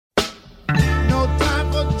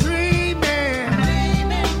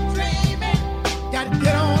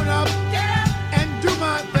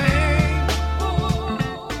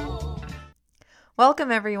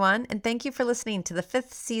Welcome, everyone, and thank you for listening to the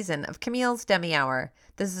 5th season of Camille's Demi Hour.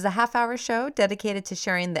 This is a half-hour show dedicated to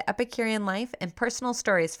sharing the Epicurean life and personal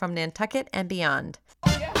stories from Nantucket and beyond.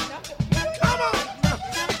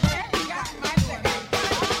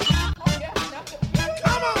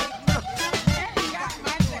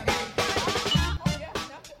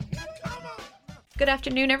 Good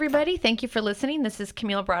afternoon, everybody. Thank you for listening. This is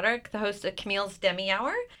Camille Broderick, the host of Camille's Demi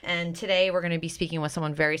Hour, and today we're going to be speaking with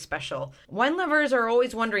someone very special. Wine lovers are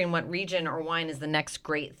always wondering what region or wine is the next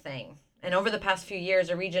great thing. And over the past few years,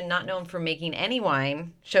 a region not known for making any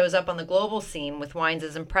wine shows up on the global scene with wines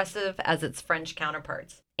as impressive as its French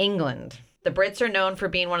counterparts. England. The Brits are known for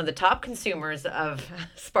being one of the top consumers of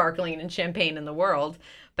sparkling and champagne in the world,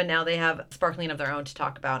 but now they have sparkling of their own to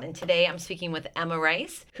talk about. And today I'm speaking with Emma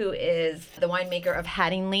Rice, who is the winemaker of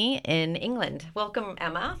Haddingleigh in England. Welcome,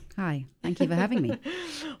 Emma. Hi, thank you for having me.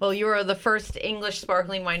 Well, you are the first English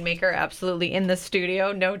sparkling winemaker absolutely in the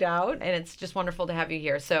studio, no doubt, and it's just wonderful to have you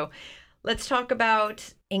here. So let's talk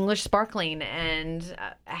about English sparkling and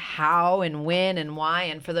how and when and why.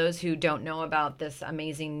 And for those who don't know about this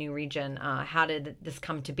amazing new region, how did this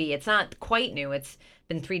come to be? It's not quite new. It's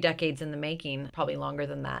been 3 decades in the making, probably longer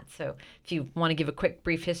than that. So if you want to give a quick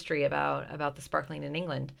brief history about the sparkling in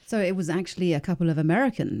England. So it was actually a couple of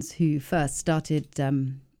Americans who first started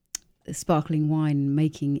sparkling wine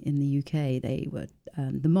making in the UK. They were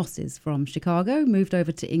the Mosses from Chicago, moved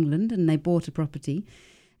over to England, and they bought a property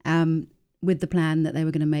with the plan that they were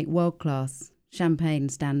going to make world-class champagne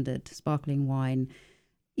standard sparkling wine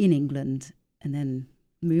in England and then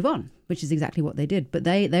move on, which is exactly what they did. But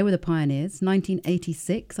they were the pioneers.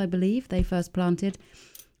 1986, I believe, they first planted,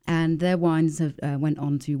 and their wines have went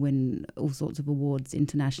on to win all sorts of awards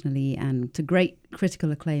internationally and to great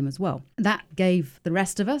critical acclaim as well. That gave the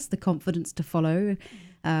rest of us the confidence to follow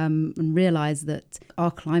and realize that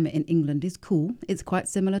our climate in England is cool. It's quite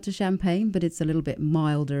similar to Champagne, but it's a little bit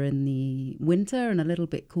milder in the winter and a little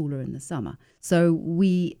bit cooler in the summer. So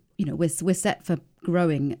we're set for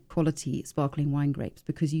growing quality sparkling wine grapes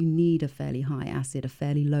because you need a fairly high acid, a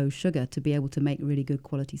fairly low sugar to be able to make really good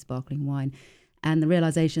quality sparkling wine. And the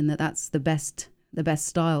realization that that's the best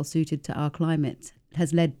style suited to our climate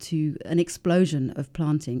has led to an explosion of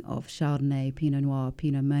planting of Chardonnay, Pinot Noir,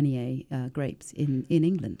 Pinot Meunier grapes in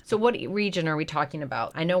England. So what region are we talking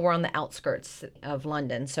about? I know we're on the outskirts of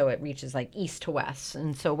London, so it reaches like east to west.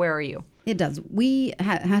 And so where are you? It does.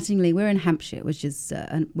 Haddingleigh, we're in Hampshire, which is,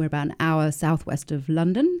 we're about an hour southwest of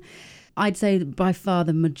London. I'd say that by far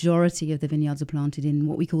the majority of the vineyards are planted in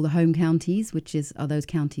what we call the home counties, which are those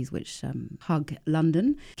counties which hug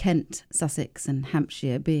London. Kent, Sussex and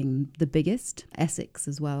Hampshire being the biggest, Essex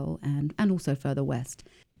as well, and also further west.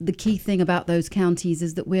 The key thing about those counties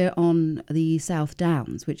is that we're on the South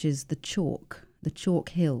Downs, which is the chalk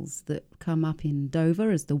hills that come up in Dover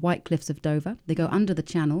as the White Cliffs of Dover. They go under the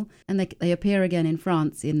Channel, and they appear again in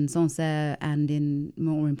France, in Sancerre, and in,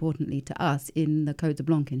 more importantly to us, in the Côte de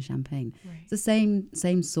Blanc in Champagne. Right. It's the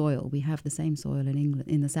same soil. We have the same soil in England,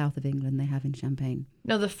 in the south of England, they have in Champagne.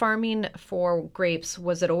 No, the farming for grapes,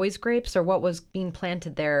 was it always grapes, or what was being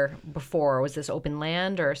planted there before? Was this open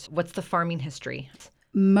land, or what's the farming history?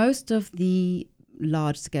 Most of the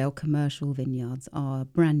large-scale commercial vineyards are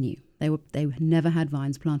brand new. They never had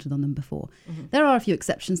vines planted on them before. Mm-hmm. There are a few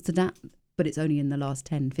exceptions to that, but it's only in the last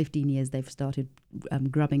 10, 15 years they've started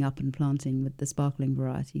grubbing up and planting with the sparkling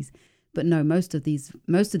varieties. But no, most of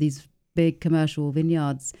these big commercial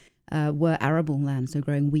vineyards were arable land, so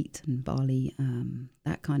growing wheat and barley,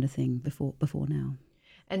 that kind of thing before now.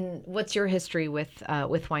 And what's your history with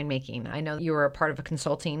winemaking? I know you were a part of a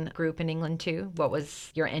consulting group in England too. What was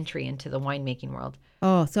your entry into the winemaking world?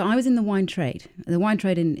 Oh, so I was in the wine trade. The wine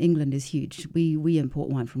trade in England is huge. We import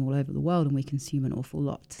wine from all over the world and we consume an awful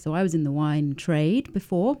lot. So I was in the wine trade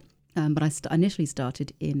before, but I initially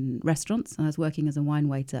started in restaurants. I was working as a wine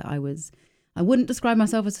waiter. I wouldn't describe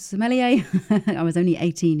myself as a sommelier. I was only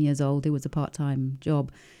 18 years old. It was a part-time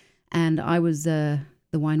job. And I was the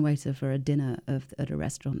wine waiter for a dinner at a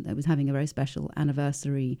restaurant that was having a very special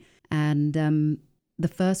anniversary. And the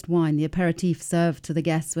first wine, the aperitif served to the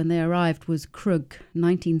guests when they arrived was Krug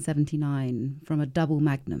 1979 from a double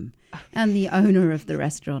magnum. And the owner of the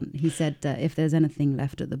restaurant, he said, if there's anything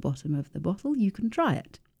left at the bottom of the bottle, you can try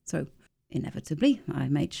it. So inevitably, I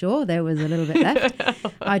made sure there was a little bit left.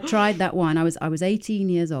 I tried that wine. I was 18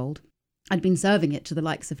 years old. I'd been serving it to the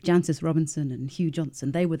likes of Jancis Robinson and Hugh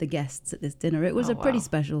Johnson. They were the guests at this dinner. It was pretty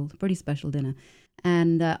special dinner.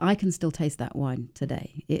 And I can still taste that wine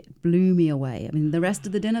today. It blew me away. I mean, the rest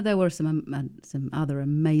of the dinner, there were some other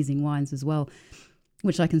amazing wines as well.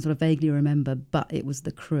 which I can sort of vaguely remember, but it was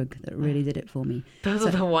the Krug that really did it for me. Those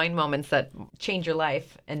are the wine moments that change your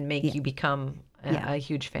life and make Yeah. you become a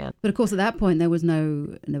huge fan. But of course, at that point, there was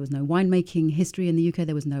no winemaking history in the UK.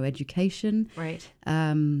 There was no education. Right.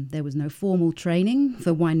 There was no formal training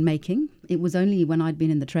for winemaking. It was only when I'd been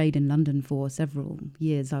in the trade in London for several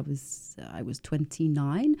years. I was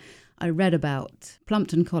 29. I read about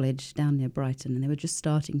Plumpton College down near Brighton, and they were just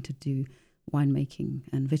starting to do winemaking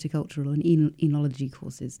and viticultural and enology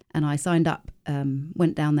courses. And I signed up,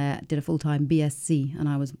 went down there, did a full-time BSc, and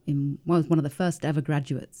I was one of the first ever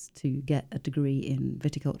graduates to get a degree in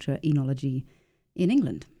viticulture enology in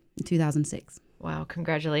England in 2006. Wow,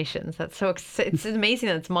 congratulations. That's so it's amazing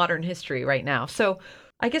that it's modern history right now. So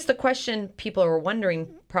I guess the question people are wondering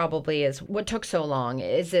probably is, what took so long?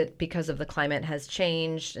 Is it because of the climate has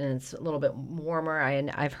changed and it's a little bit warmer?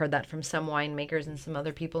 I've heard that from some winemakers and some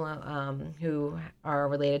other people who are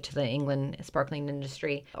related to the England sparkling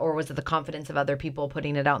industry. Or was it the confidence of other people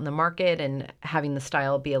putting it out in the market and having the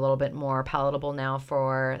style be a little bit more palatable now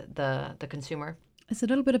for the consumer? It's a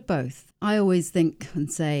little bit of both. I always think and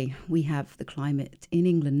say we have the climate in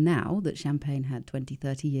England now that Champagne had 20,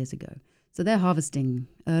 30 years ago. So they're harvesting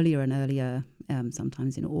earlier and earlier,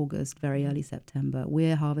 sometimes in August, very early September.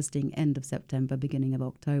 We're harvesting end of September, beginning of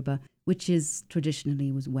October, which is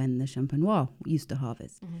traditionally was when the Champenois used to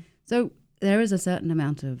harvest. Mm-hmm. So there is a certain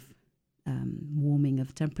amount of warming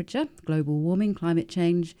of temperature, global warming, climate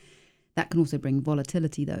change. That can also bring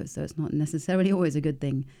volatility, though, so it's not necessarily always a good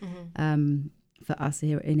thing for us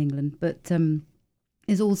here in England. But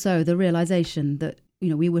is also the realization that,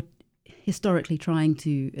 we were historically trying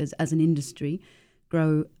to, as an industry,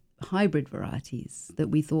 grow hybrid varieties that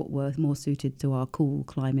we thought were more suited to our cool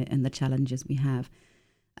climate and the challenges we have.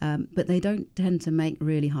 But they don't tend to make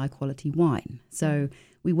really high quality wine. So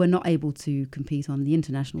we were not able to compete on the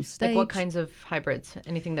international stage. Like what kinds of hybrids?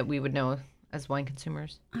 Anything that we would know as wine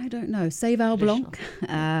consumers? I don't know. Seyval Blanc.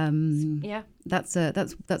 Yeah. That's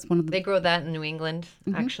one of the... They grow that in New England,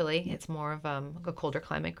 actually. It's more of a colder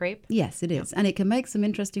climate grape. Yes, it is. And it can make some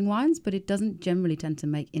interesting wines, but it doesn't generally tend to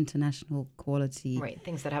make international quality. Right.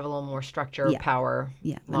 Things that have a little more structure, power,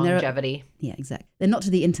 and longevity. Exactly. They're not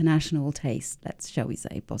to the international taste, shall we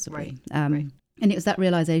say, possibly. Right. And it was that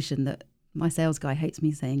realization that, my sales guy hates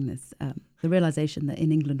me saying this, the realization that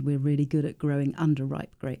in England we're really good at growing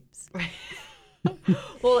underripe grapes.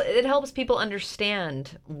 Well, it helps people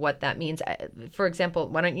understand what that means. For example,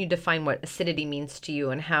 why don't you define what acidity means to you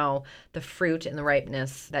and how the fruit and the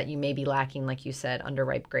ripeness that you may be lacking, like you said,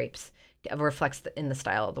 underripe grapes, reflects in the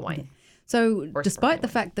style of the wine. Okay. So despite the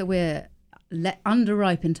fact that we're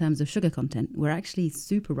underripe in terms of sugar content, we're actually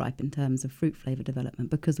super ripe in terms of fruit flavor development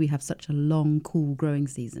because we have such a long, cool growing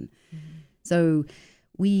season. Mm-hmm. So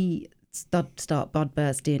we start bud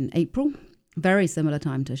burst in April, very similar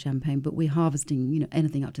time to Champagne, but we're harvesting,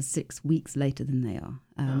 anything up to 6 weeks later than they are.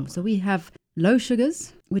 So we have low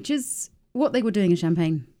sugars, which is what they were doing in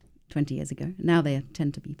Champagne 20 years ago. Now they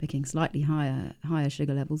tend to be picking slightly higher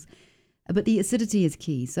sugar levels. But the acidity is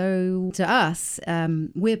key. So to us,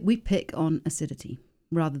 we pick on acidity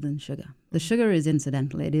rather than sugar. The sugar is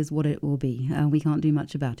incidental. It is what it will be. We can't do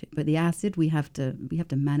much about it. But the acid, we have to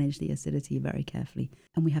manage the acidity very carefully.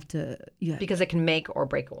 And we have to... Because it can make or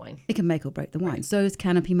break a wine. It can make or break the wine. Right. So is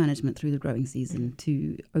canopy management through the growing season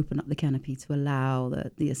to open up the canopy to allow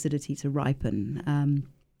the acidity to ripen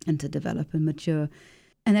and to develop and mature.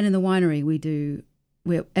 And then in the winery,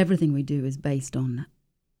 everything we do is based on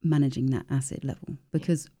managing that acid level,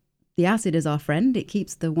 because the acid is our friend. It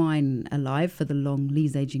keeps the wine alive for the long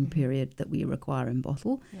lees aging period that we require in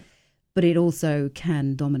bottle. Yeah. But it also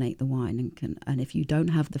can dominate the wine and if you don't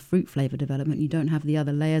have the fruit flavor development, you don't have the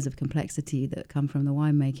other layers of complexity that come from the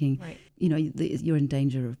winemaking, right. You're in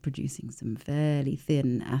danger of producing some fairly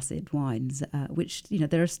thin acid wines, which,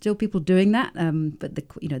 there are still people doing that, but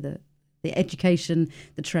the education,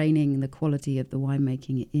 the training, and the quality of the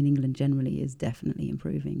winemaking in England generally is definitely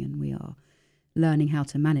improving, and we are learning how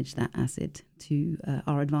to manage that acid to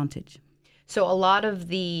our advantage. So a lot of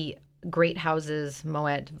the great houses,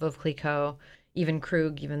 Moet, Veuve Clicquot, even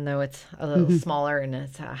Krug, even though it's a little smaller and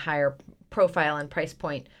it's a higher profile and price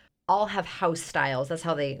point, all have house styles. That's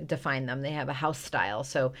how they define them. They have a house style.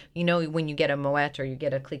 So when you get a Moet or you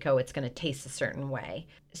get a Clicquot, it's going to taste a certain way.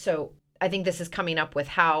 So I think this is coming up with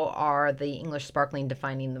how are the English sparkling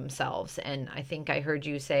defining themselves. And I think I heard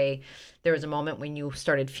you say there was a moment when you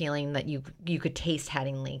started feeling that you could taste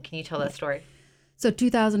Haddingly. Can you tell that story? So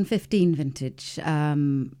 2015 vintage,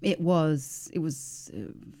 it was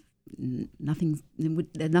nothing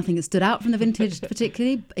that stood out from the vintage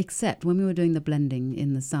particularly, except when we were doing the blending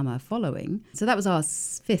in the summer following. So that was our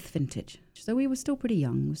fifth vintage. So we were still pretty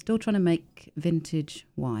young. We were still trying to make vintage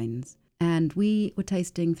wines. And we were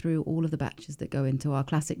tasting through all of the batches that go into our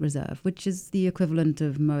classic reserve, which is the equivalent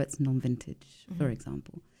of Moet's non-vintage, for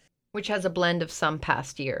example. Which has a blend of some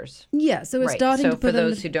past years. Yeah, so we're starting to put for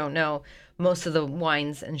those who don't know, most of the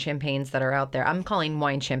wines and champagnes that are out there, I'm calling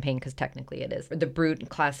wine champagne because technically it is. The Brut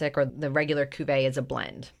Classic or the regular cuvee is a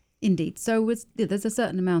blend. Indeed. So there's a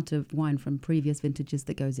certain amount of wine from previous vintages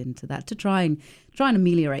that goes into that to try and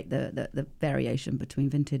ameliorate the variation between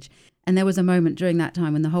vintage. And there was a moment during that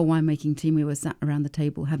time when the whole winemaking team, we were sat around the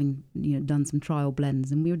table having done some trial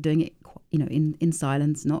blends, and we were doing it in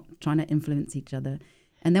silence, not trying to influence each other.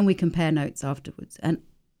 And then we compare notes afterwards. And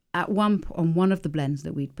on one of the blends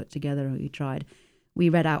that we'd put together and we tried, we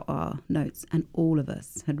read out our notes, and all of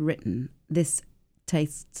us had written, "This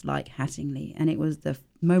tastes like Hattingley." And it was the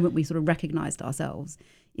moment we sort of recognized ourselves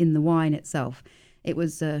in the wine itself. It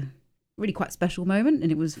was a really quite special moment,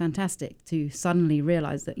 and it was fantastic to suddenly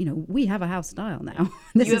realize that, we have a house style now.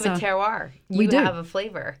 You have a terroir. You have a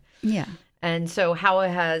flavor. Yeah. And so how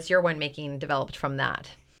has your winemaking developed from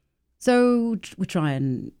that? So we try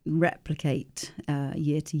and replicate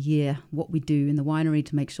year to year what we do in the winery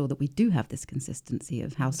to make sure that we do have this consistency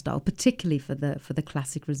of house style, particularly for the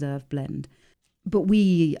classic reserve blend. But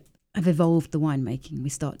we have evolved the winemaking. We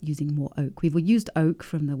start using more oak. We've used oak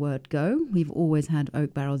from the word go. We've always had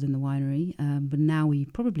oak barrels in the winery, but now we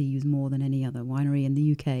probably use more than any other winery in the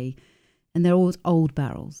UK. And they're always old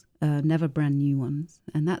barrels, never brand new ones.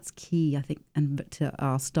 And that's key, I think, and to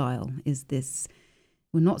our style is this.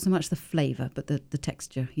 Well, not so much the flavour, but the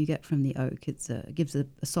texture you get from the oak. It gives a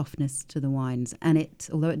softness to the wines, and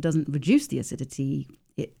although it doesn't reduce the acidity,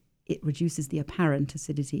 it reduces the apparent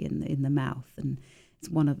acidity in the mouth, and it's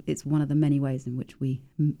one of the many ways in which we're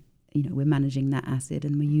managing that acid,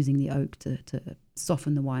 and we're using the oak to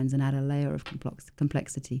soften the wines and add a layer of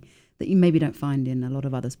complexity that you maybe don't find in a lot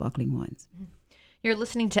of other sparkling wines. You're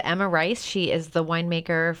listening to Emma Rice. She is the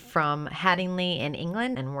winemaker from Hattingley in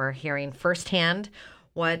England, and we're hearing firsthand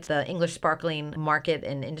what the English sparkling market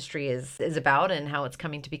and industry is about, and how it's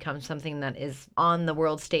coming to become something that is on the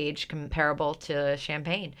world stage comparable to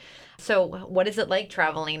champagne. So what is it like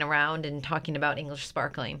traveling around and talking about English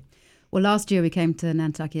sparkling? Well, last year we came to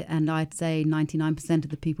Nantucket, and I'd say 99% of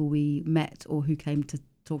the people we met or who came to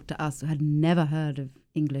talk to us had never heard of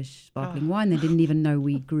English sparkling wine. They didn't even know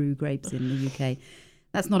we grew grapes in the UK.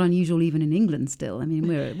 That's not unusual even in England still. I mean,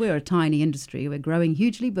 we're a tiny industry. We're growing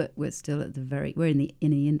hugely, but we're still at we're in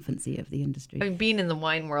the infancy of the industry. I mean, being in the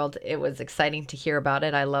wine world, it was exciting to hear about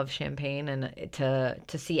it. I love champagne, and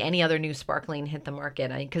to see any other new sparkling hit the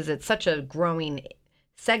market, because it's such a growing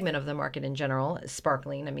segment of the market in general,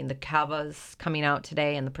 sparkling. I mean, the Cavas coming out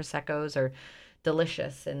today and the Proseccos are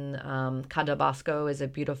delicious. And Cadabasco is a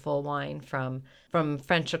beautiful wine from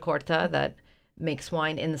Franciacorta that makes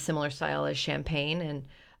wine in the similar style as champagne.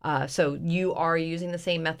 And so you are using the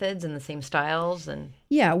same methods and the same styles. And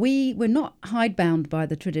yeah, we're not hidebound by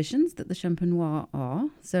the traditions that the Champenois are.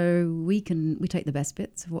 So we take the best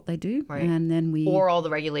bits of what they do, right, and then or all the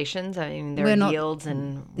regulations. I mean, there are yields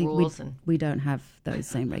and rules. We don't have those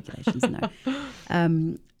same regulations,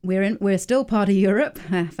 no. We're still part of Europe.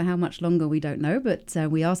 For how much longer, we don't know, but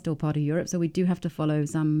we are still part of Europe. So we do have to follow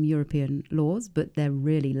some European laws, but they're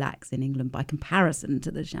really lax in England by comparison to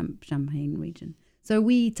the Champagne region. So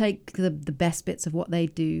we take the best bits of what they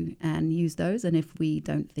do and use those. And if we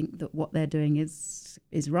don't think that what they're doing is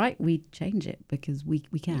right, we change it, because we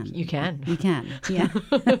can. You can. We can, yeah.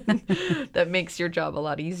 That makes your job a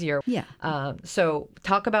lot easier. Yeah. So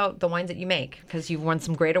talk about the wines that you make, because you've won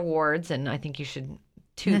some great awards, and I think you should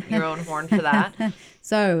toot your own horn for that.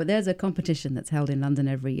 So there's a competition that's held in London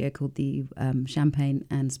every year called the Champagne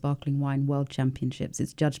and Sparkling Wine World Championships.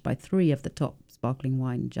 It's judged by 3 of the top sparkling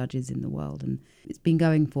wine judges in the world, and it's been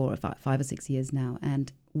going for 5 or 6 years now.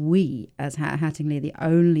 And we, as Hattingley, are the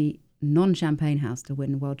only non-champagne house to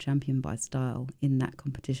win world champion by style in that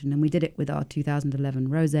competition. And we did it with our 2011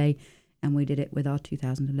 Rosé, and we did it with our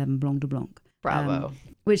 2011 Blanc de Blanc. Bravo.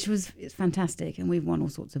 It's fantastic. And we've won all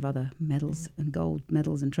sorts of other medals and gold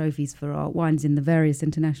medals and trophies for our wines in the various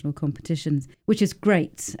international competitions, which is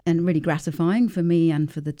great and really gratifying for me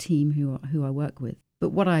and for the team who I work with. But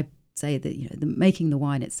what I say that, making the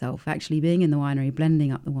wine itself, actually being in the winery,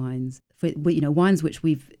 blending up the wines, wines which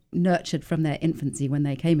we've nurtured from their infancy when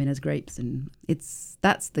they came in as grapes, and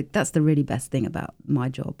that's the really best thing about my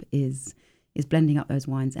job is is blending up those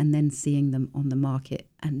wines and then seeing them on the market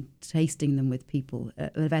and tasting them with people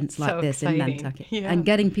at events like So this exciting. in Nantucket. Yeah. And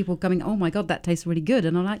getting people coming, oh my God, that tastes really good.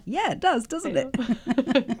 And I'm like, yeah, it does, doesn't it?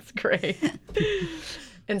 It's great.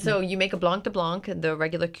 And so you make a Blanc de Blanc, the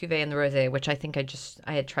regular Cuvée, and the Rosé, which I think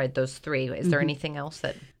I had tried those three. Is there anything else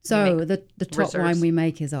that you So make? the top reserves? wine we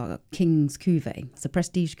make is our King's Cuvée. It's a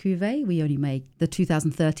prestige cuvée. We only make the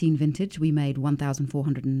 2013 vintage. We made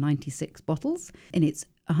 1,496 bottles, and it's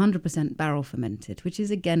 100% barrel fermented, which is,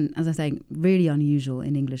 again, as I say, really unusual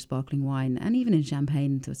in English sparkling wine and even in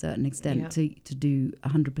champagne to a certain extent to do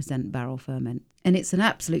 100% barrel ferment. And it's an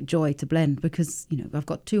absolute joy to blend because, I've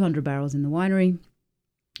got 200 barrels in the winery.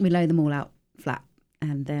 We lay them all out flat,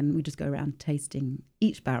 and then we just go around tasting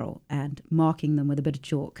each barrel and marking them with a bit of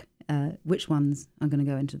chalk, which ones are going to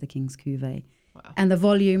go into the King's Cuvée. Wow. And the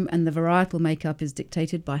volume and the varietal makeup is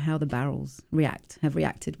dictated by how the barrels have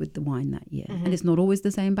reacted with the wine that year. And it's not always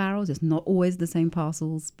the same barrels, it's not always the same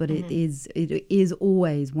parcels, but it is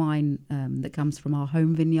always wine that comes from our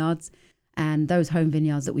home vineyards. And those home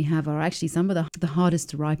vineyards that we have are actually some of the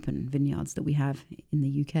hardest to ripen vineyards that we have in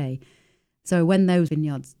the UK. So when those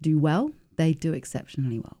vineyards do well, they do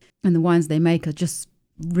exceptionally well. And the wines they make are just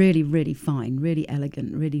really, really fine, really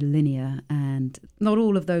elegant, really linear. And not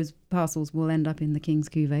all of those parcels will end up in the King's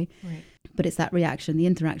Cuvée. Right. But it's that reaction, the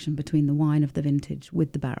interaction between the wine of the vintage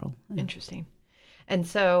with the barrel. Interesting. And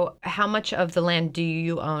so how much of the land do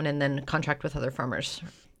you own and then contract with other farmers?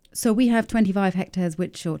 So we have 23 hectares,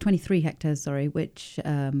 which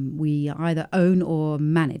we either own or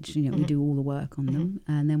manage. We do all the work on them.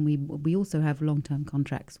 And then we also have long-term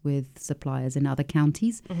contracts with suppliers in other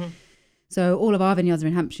counties. So all of our vineyards are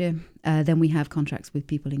in Hampshire. Then we have contracts with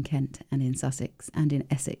people in Kent and in Sussex and in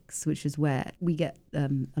Essex, which is where we get a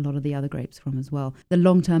lot of the other grapes from as well. The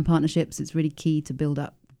long-term partnerships, it's really key to build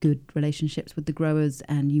up good relationships with the growers,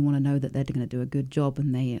 and you want to know that they're going to do a good job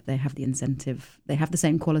and they have the incentive. They have the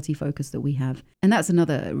same quality focus that we have. And that's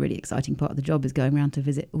another really exciting part of the job, is going around to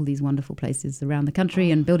visit all these wonderful places around the country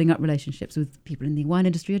and building up relationships with people in the wine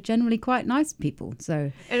industry. Are generally quite nice people.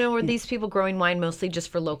 So, And were these people growing wine mostly just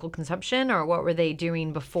for local consumption, or what were they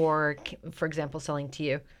doing before, for example, selling to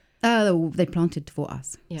you? They planted for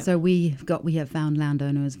us. Yeah. So we have found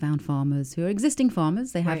landowners, found farmers who are existing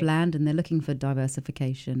farmers. They have Right. land and they're looking for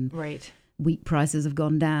diversification. Right. Wheat prices have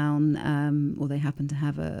gone down, or they happen to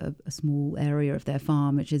have a small area of their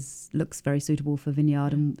farm which looks very suitable for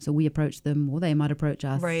vineyard, and so we approach them, or they might approach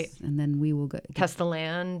us, Right. and then we will Test the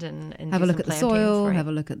land and have do a look some at the plantings, soil, right. have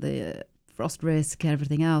a look at the frost risk,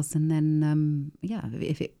 everything else, and then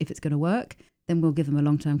if it's going to work, then we'll give them a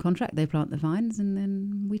long-term contract. They plant the vines, and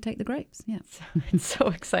then we take the grapes. Yeah. It's so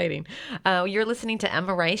exciting. You're listening to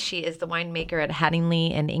Emma Rice. She is the winemaker at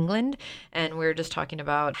Haddingley in England. And we're just talking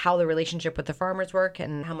about how the relationship with the farmers work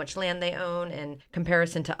and how much land they own in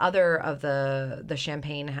comparison to other of the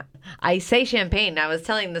champagne. I say champagne. I was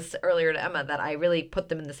telling this earlier to Emma that I really put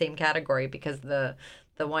them in the same category because the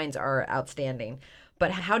wines are outstanding.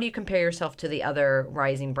 But how do you compare yourself to the other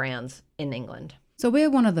rising brands in England? So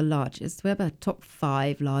we're one of the largest. We're about top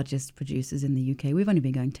 5 largest producers in the UK. We've only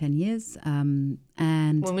been going 10 years. And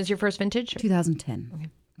When was your first vintage? 2010. Okay.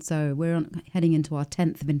 So we're heading into our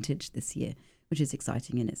 10th vintage this year, which is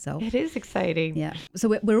exciting in itself. It is exciting. Yeah.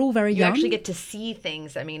 So we're all very You young. actually get to see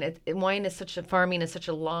things. I mean, farming is such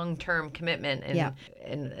a long-term commitment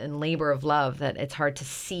and labor of love that it's hard to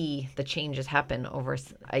see the changes happen over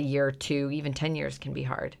a year or two. Even 10 years can be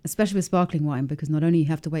hard. Especially with sparkling wine, because not only you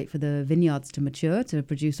have to wait for the vineyards to mature to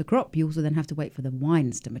produce a crop, you also then have to wait for the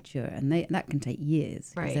wines to mature, and that can take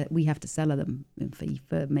years. Right. We have to cellar them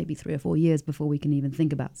for maybe 3 or 4 years before we can even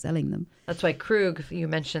think about selling them. That's why Krug, you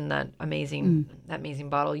mentioned that amazing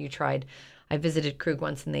bottle you tried. I visited Krug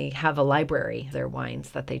once, and they have a library of their wines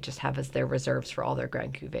that they just have as their reserves for all their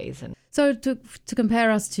Grand Cuvées. And So to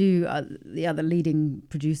compare us to the other leading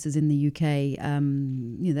producers in the UK,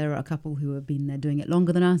 there are a couple who have been there doing it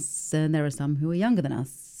longer than us, and there are some who are younger than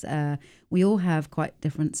us. We all have quite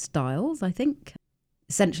different styles, I think.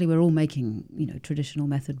 Essentially, we're all making, traditional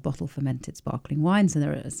method bottle fermented sparkling wine, so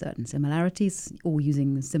there are certain similarities, all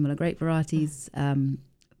using similar grape varieties.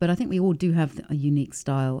 But I think we all do have a unique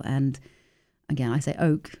style, and again, I say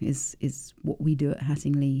oak is what we do at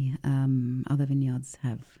Hattingley. Other vineyards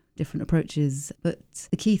have different approaches, but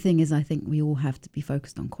the key thing is I think we all have to be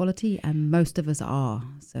focused on quality, and most of us are.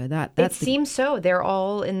 So that's seems so. They're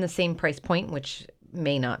all in the same price point, which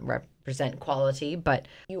may not represent quality, but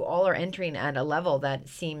you all are entering at a level that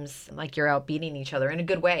seems like you're outbeating each other in a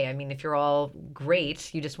good way. I mean, if you're all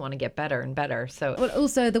great, you just want to get better and better. So, well,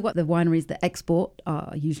 also the wineries that export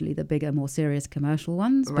are usually the bigger, more serious commercial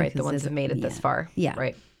ones, right, the ones that made it this far, yeah,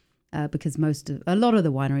 right. because a lot of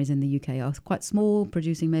the wineries in the UK are quite small,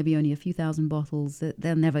 producing maybe only a few thousand bottles.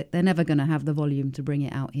 They're never going to have the volume to bring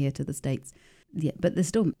it out here to the States. Yeah, but they're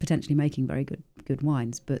still potentially making very good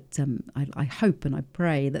wines. But I hope and I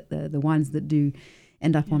pray that the wines that do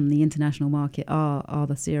end up on the international market are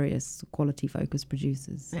the serious quality focused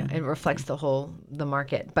producers. Yeah, it reflects the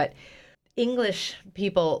market. But English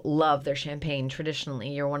people love their champagne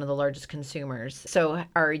traditionally. You're one of the largest consumers. So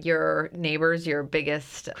are your neighbors your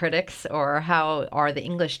biggest critics, or how are the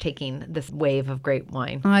English taking this wave of great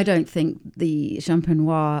wine? I don't think the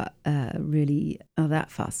Champenois really are that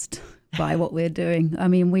fussed by what we're doing. I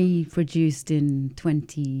mean, we produced in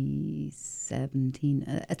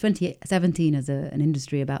 2017 as an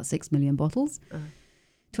industry about 6 million bottles.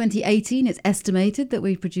 2018, it's estimated that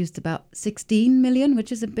we produced about 16 million,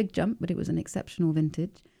 which is a big jump, but it was an exceptional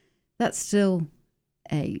vintage. That's still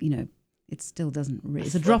it still doesn't really...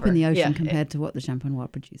 It's a drop in the ocean compared to what the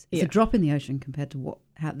Champenois produce. It's a drop in the ocean compared to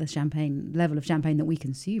how the level of champagne that we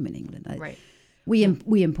consume in England. Right.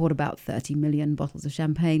 We import about 30 million bottles of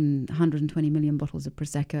champagne, 120 million bottles of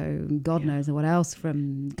Prosecco, and God knows what else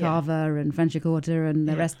from Cava and Franciacorta and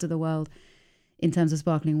the rest of the world in terms of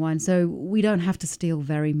sparkling wine. So we don't have to steal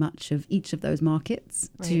very much of each of those markets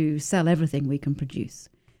to sell everything we can produce.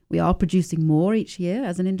 We are producing more each year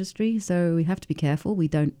as an industry, so we have to be careful. We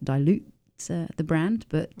don't dilute the brand,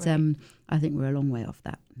 but I think we're a long way off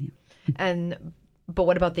that. Yeah. But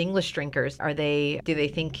what about the English drinkers? Do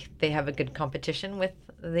they think they have a good competition with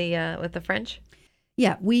the French?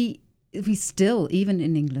 Yeah, we still, even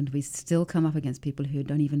in England, we still come up against people who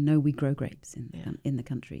don't even know we grow grapes in the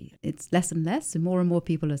country. It's less and less, and more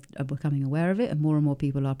people are becoming aware of it, and more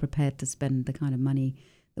people are prepared to spend the kind of money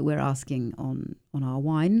that we're asking on our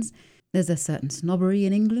wines. There's a certain snobbery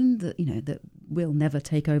in England that will never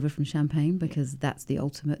take over from champagne, because that's the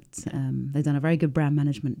ultimate. They've done a very good brand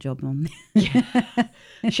management job on.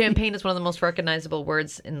 Champagne is one of the most recognizable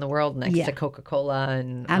words in the world, next to Coca-Cola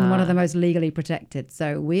and one of the most legally protected.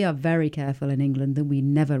 So we are very careful in England that we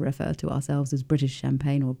never refer to ourselves as British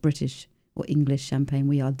champagne or British or English champagne.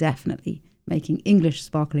 We are definitely making English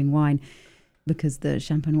sparkling wine, because the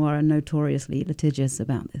Champenois are notoriously litigious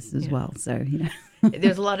about this as well. So,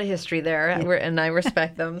 There's a lot of history there, and I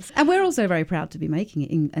respect them. And we're also very proud to be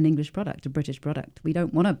making an English product, a British product. We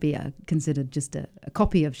don't want to be considered just a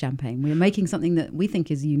copy of champagne. We're making something that we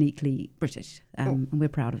think is uniquely British, and we're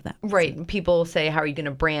proud of that. Right. So. People say, how are you going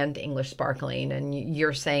to brand English sparkling? And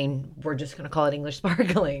you're saying, we're just going to call it English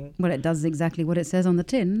sparkling. Well, it does exactly what it says on the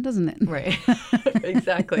tin, doesn't it? Right.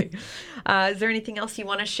 Exactly. Is there anything else you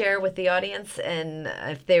want to share with the audience? And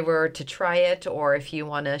if they were to try it, or if you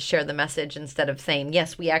want to share the message instead of saying,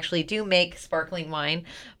 yes, we actually do make sparkling wine,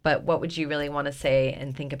 but what would you really want to say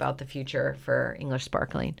and think about the future for English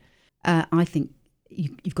sparkling? I think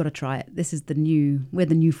you've got to try it. This is we're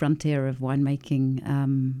the new frontier of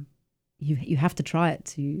winemaking. You have to try it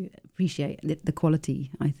to appreciate the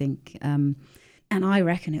quality, I think. And I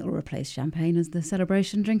reckon it will replace champagne as the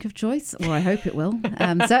celebration drink of choice, or I hope it will.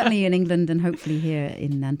 Certainly in England, and hopefully here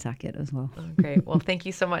in Nantucket as well. Oh, great. Well, thank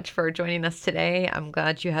you so much for joining us today. I'm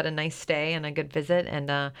glad you had a nice stay and a good visit,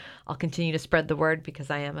 and I'll continue to spread the word, because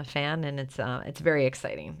I am a fan, and it's very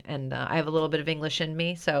exciting. And I have a little bit of English in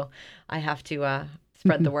me, so I have to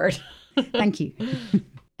spread the word. Thank you.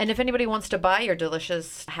 And if anybody wants to buy your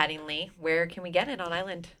delicious Haddingly, where can we get it on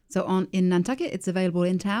island? So in Nantucket, it's available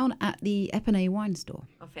in town at the Epinay Wine Store.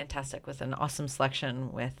 Oh, fantastic. With an awesome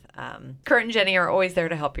selection with Kurt and Jenny are always there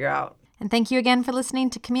to help you out. And thank you again for listening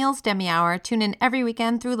to Camille's Demi Hour. Tune in every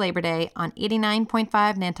weekend through Labor Day on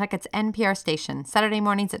 89.5 Nantucket's NPR station, Saturday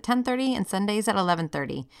mornings at 10:30 and Sundays at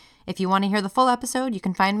 11:30. If you want to hear the full episode, you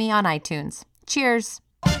can find me on iTunes. Cheers!